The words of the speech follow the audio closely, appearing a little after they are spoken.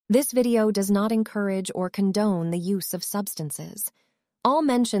This video does not encourage or condone the use of substances. All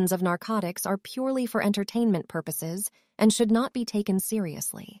mentions of narcotics are purely for entertainment purposes and should not be taken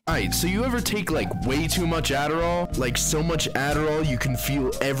seriously. Alright, so you ever take like way too much Adderall? Like so much Adderall you can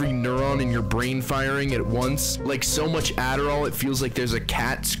feel every neuron in your brain firing at once? Like so much Adderall it feels like there's a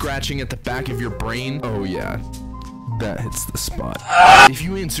cat scratching at the back of your brain? Oh yeah. That hits the spot. If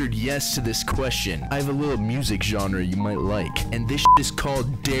you answered yes to this question, I have a little music genre you might like, and this shit is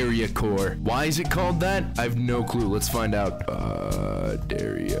called dariacore. Why is it called that? I have no clue. Let's find out.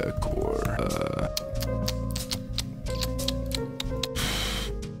 Dariacore.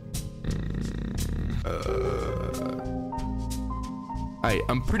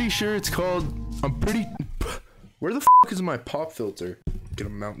 I'm pretty sure it's called. Where the f is my pop filter?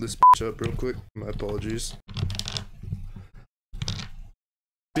 Gonna mount this bitch up real quick. My apologies.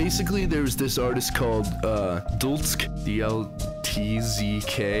 Basically, there's this artist called, Dultzk, D-L-T-Z-K,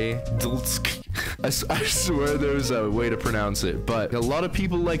 Dultzk. I swear there's a way to pronounce it, but a lot of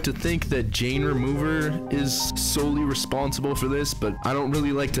people like to think that Jane Remover is solely responsible for this, but I don't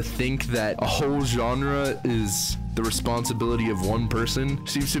really like to think that a whole genre is the responsibility of one person.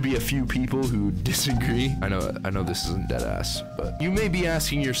 Seems to be a few people who disagree. I know this isn't dead ass, but you may be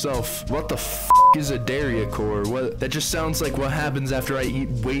asking yourself, what the f is a dariacore? What? That just sounds like what happens after I eat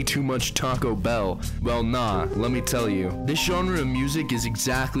way too much Taco Bell. Well, nah, let me tell you. This genre of music is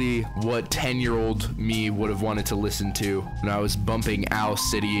exactly what 10-year-old me would have wanted to listen to when I was bumping Owl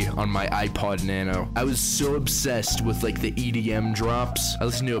City on my iPod Nano. I was so obsessed with like the EDM drops. I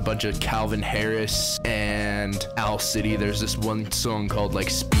listened to a bunch of Calvin Harris and Owl City. There's this one song called like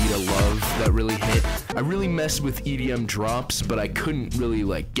Speed of Love that really hit. I really messed with EDM drops, but I couldn't really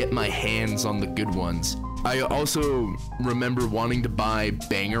like get my hands on the good ones. I also remember wanting to buy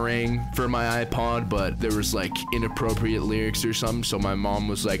Bangarang for my iPod, but there was like inappropriate lyrics or something, so my mom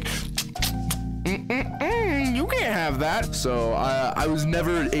was like, you can't have that. So I was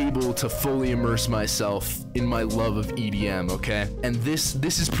never able to fully immerse myself in my love of EDM, okay? And this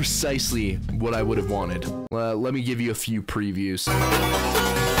is precisely what I would have wanted. Let me give you a few previews.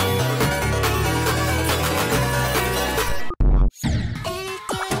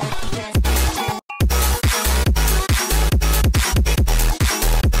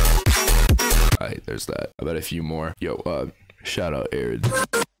 Alright, there's that. I bet a few more. Yo, shout out Aaron.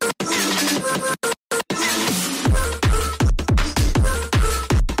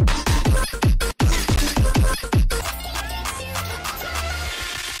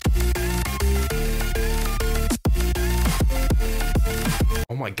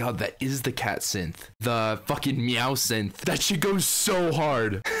 Oh my god, that is the cat synth. The fucking meow synth. That shit goes so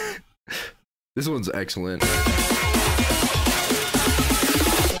hard. This one's excellent.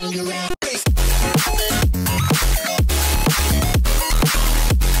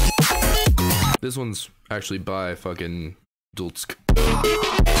 This one's actually by fucking Dultzk.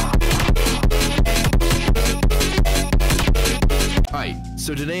 Alright,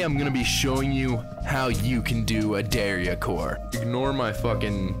 so today I'm gonna be showing you how you can do a dariacore. Ignore my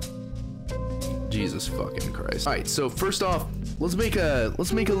fucking... Jesus fucking Christ. Alright, so first off, let's make a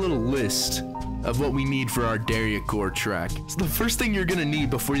little list of what we need for our dariacore track. So the first thing you're gonna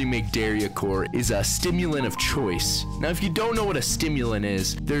need before you make dariacore is a stimulant of choice. Now, if you don't know what a stimulant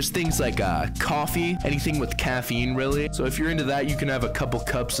is, there's things like coffee, anything with caffeine really. So if you're into that, you can have a couple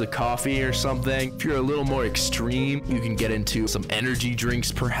cups of coffee or something. If you're a little more extreme, you can get into some energy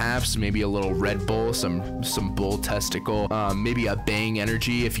drinks perhaps, maybe a little Red Bull, some bull testicle, maybe a Bang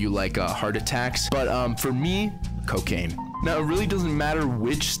Energy if you like heart attacks. But for me, cocaine. Now, it really doesn't matter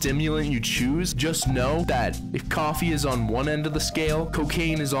which stimulant you choose, just know that if coffee is on one end of the scale,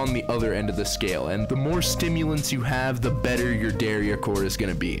 cocaine is on the other end of the scale, and the more stimulants you have, the better your dariacore is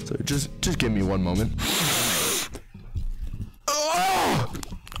gonna be. So just give me one moment.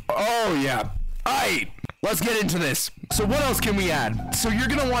 Oh yeah. Alright, let's get into this. So what else can we add? So you're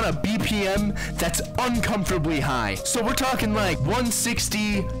gonna want a BPM that's uncomfortably high. So we're talking like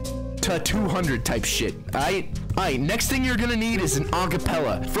 160 to 200 type shit, alright? Alright, next thing you're gonna need is an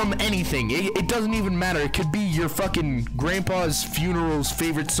acapella from anything. It doesn't even matter. It could be your fucking grandpa's funeral's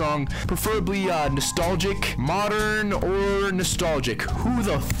favorite song, preferably nostalgic, modern, or nostalgic. Who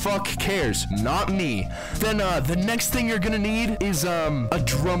the fuck cares? Not me. Then the next thing you're gonna need is a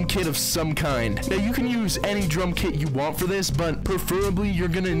drum kit of some kind. Now you can use any drum kit you want for this, but preferably you're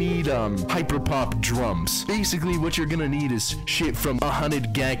gonna need hyperpop drums. Basically what you're gonna need is shit from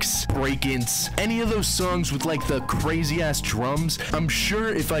 100 Gex, Break-Ins, any of those songs with like the crazy ass drums. I'm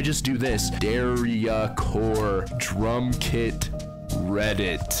sure if I just do this, dariacore drum kit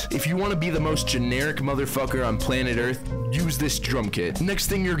Reddit. If you want to be the most generic motherfucker on planet Earth, use this drum kit. Next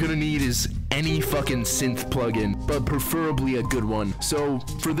thing you're gonna need is any fucking synth plugin, but preferably a good one. So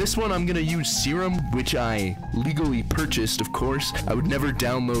for this one, I'm gonna use Serum, which I legally purchased, of course. I would never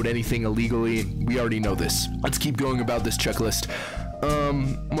download anything illegally. We already know this. Let's keep going about this checklist.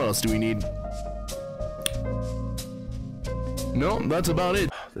 What else do we need? No, that's about it.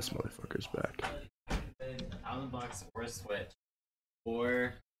 This motherfucker's back. Out of the box or switch.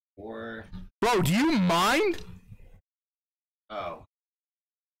 Or. Bro, do you mind? Oh.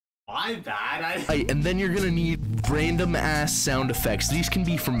 My bad. And then you're gonna need random ass sound effects. These can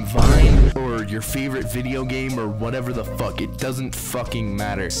be from Vine or your favorite video game or whatever the fuck. It doesn't fucking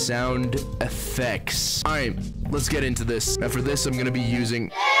matter. Sound effects. Alright, let's get into this. Now for this, I'm gonna be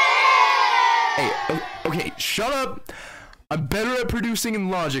using... Hey, okay, shut up. I'm better at producing in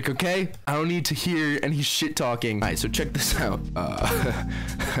Logic, okay? I don't need to hear any shit talking. Alright, so check this out. We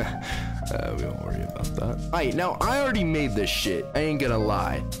won't worry about that. Alright, now I already made this shit. I ain't gonna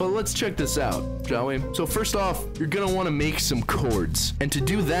lie. But let's check this out, shall we? So first off, you're gonna wanna make some chords. And to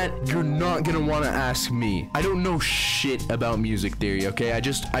do that, you're not gonna wanna ask me. I don't know shit about music theory, okay? I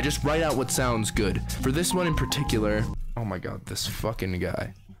just write out what sounds good. For this one in particular, oh my god, this fucking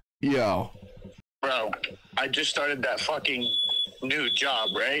guy. Yo. Bro, I just started that fucking new job,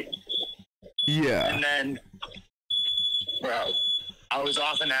 right? Yeah. And then, bro, I was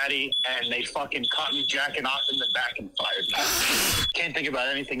off an Addy, and they fucking caught me jacking off in the back and fired me. Can't think about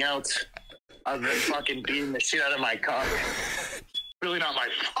anything else other than fucking beating the shit out of my cock. Really not my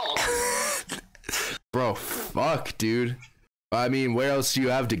fault. Bro, fuck, dude. I mean, where else do you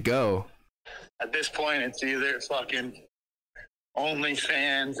have to go? At this point, it's either fucking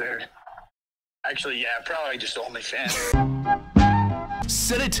OnlyFans or... Actually, yeah, probably just OnlyFans.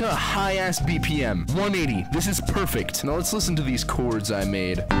 Set it to a high-ass BPM. 180. This is perfect. Now let's listen to these chords I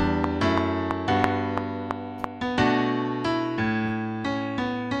made.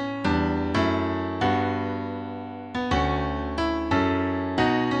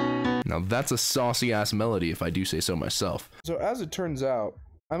 Now that's a saucy-ass melody, if I do say so myself. So as it turns out,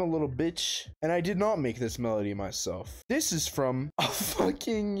 I'm a little bitch, and I did not make this melody myself. This is from a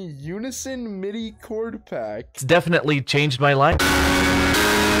fucking Unison MIDI chord pack. It's definitely changed my life.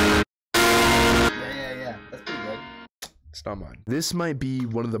 Yeah. That's pretty good. It's not mine. This might be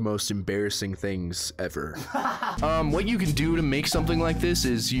one of the most embarrassing things ever. What you can do to make something like this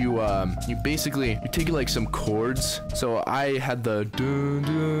is you basically take like some chords. So I had the dun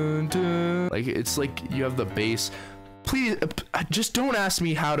dun dun. Like it's like you have the bass. Please, just don't ask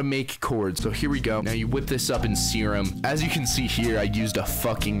me how to make chords. So here we go. Now you whip this up in Serum. As you can see here, I used a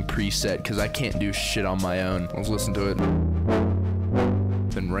fucking preset because I can't do shit on my own. Let's listen to it.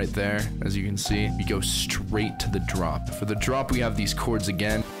 Then right there, as you can see, we go straight to the drop. For the drop, we have these chords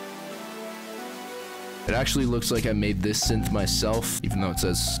again. It actually looks like I made this synth myself, even though it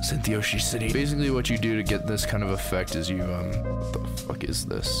says Synth Yoshi City. Basically what you do to get this kind of effect is you, what the fuck is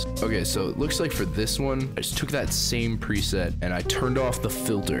this? Okay, so it looks like for this one, I just took that same preset and I turned off the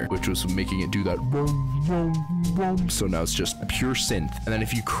filter, which was making it do that wom, wom, wom. So now it's just pure synth. And then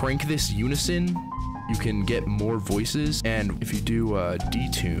if you crank this unison, you can get more voices. And if you do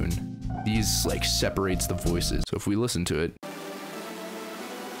detune, these like separates the voices. So if we listen to it,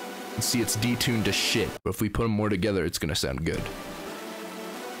 see it's detuned to shit, but if we put them more together, it's gonna sound good.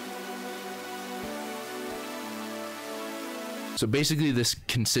 So basically this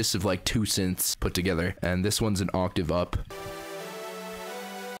consists of like two synths put together, and this one's an octave up,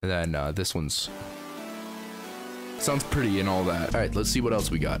 and then this one's sounds pretty and all that. All right, let's see what else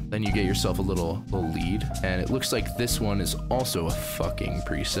we got. Then you get yourself a little lead, and it looks like this one is also a fucking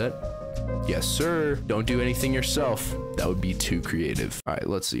preset. Yes, sir. Don't do anything yourself. That would be too creative. All right,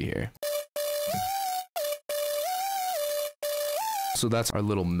 let's see here. So that's our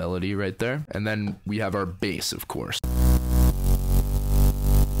little melody right there. And then we have our bass, of course.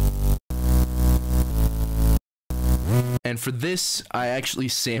 And for this, I actually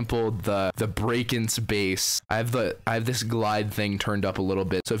sampled the Breakin's bass. I have this glide thing turned up a little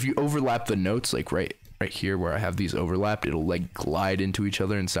bit. So if you overlap the notes, like right here where I have these overlapped, it'll like glide into each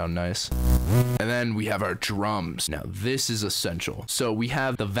other and sound nice. And then we have our drums. Now this is essential. So we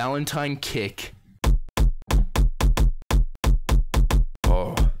have the Valentine kick.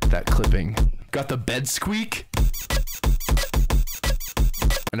 Oh, that clipping. Got the bed squeak.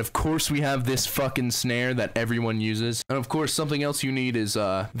 And of course we have this fucking snare that everyone uses. And of course something else you need is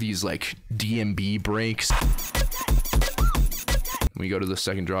these like DMB breaks. When we go to the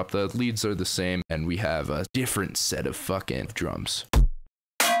second drop, the leads are the same, and we have a different set of fucking drums.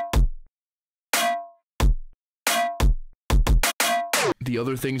 The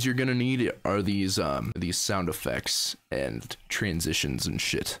other things you're gonna need are these sound effects and transitions and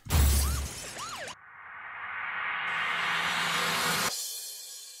shit.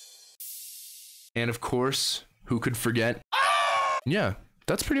 And of course, who could forget? Yeah,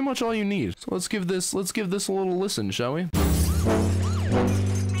 that's pretty much all you need. So let's give this a little listen, shall we?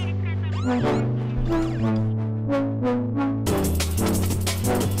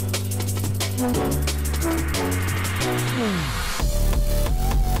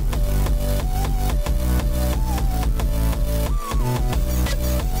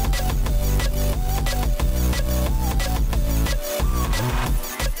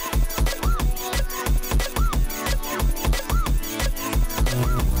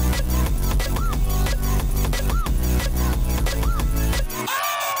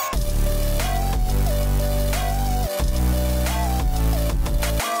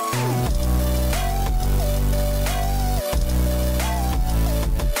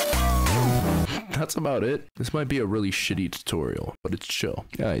 That's about it. This might be a really shitty tutorial, but it's chill.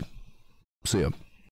 Yeah, see ya.